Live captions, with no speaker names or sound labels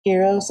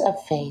Heroes of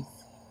Faith,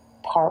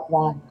 Part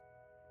 1.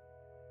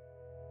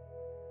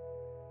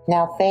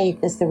 Now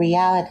faith is the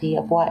reality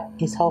of what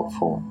is hoped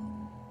for,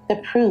 the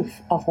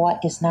proof of what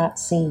is not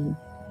seen.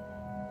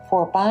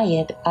 For by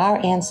it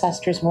our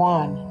ancestors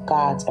won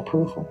God's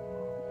approval.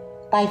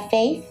 By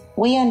faith,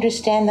 we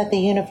understand that the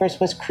universe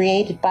was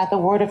created by the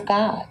Word of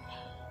God,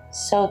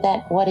 so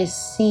that what is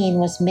seen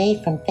was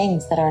made from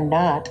things that are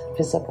not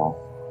visible.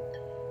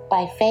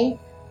 By faith,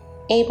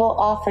 Abel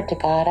offered to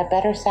God a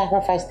better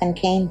sacrifice than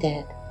Cain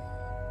did.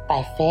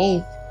 By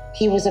faith,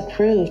 he was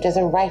approved as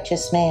a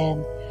righteous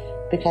man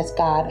because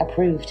God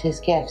approved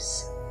his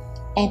gifts.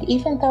 And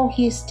even though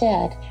he is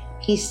dead,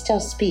 he still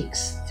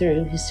speaks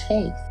through his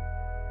faith.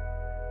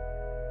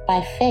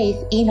 By faith,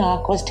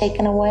 Enoch was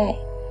taken away,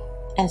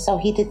 and so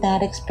he did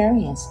not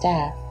experience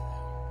death.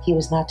 He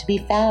was not to be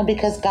found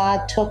because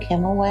God took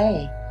him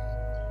away.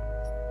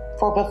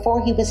 For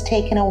before he was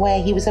taken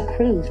away, he was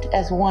approved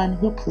as one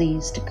who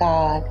pleased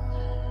God.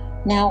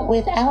 Now,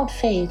 without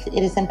faith,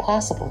 it is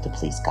impossible to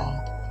please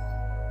God,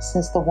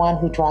 since the one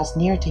who draws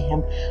near to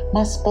him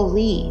must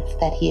believe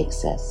that he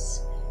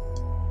exists,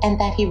 and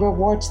that he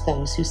rewards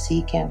those who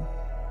seek him.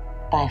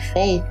 By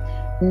faith,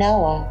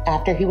 Noah,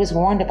 after he was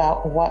warned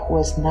about what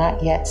was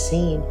not yet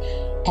seen,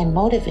 and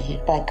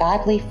motivated by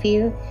godly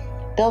fear,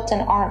 built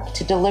an ark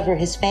to deliver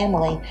his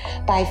family.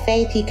 By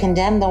faith, he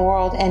condemned the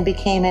world and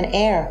became an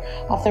heir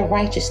of the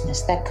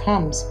righteousness that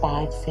comes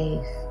by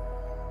faith.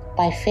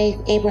 By faith,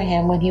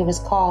 Abraham, when he was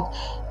called,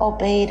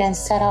 obeyed and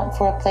set out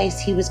for a place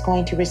he was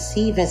going to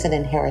receive as an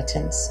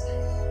inheritance.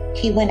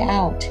 He went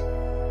out,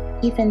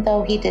 even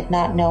though he did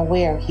not know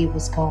where he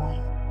was going.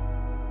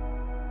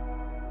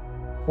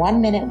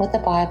 1 Minute with the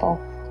Bible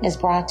is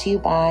brought to you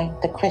by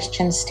the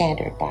Christian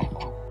Standard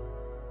Bible.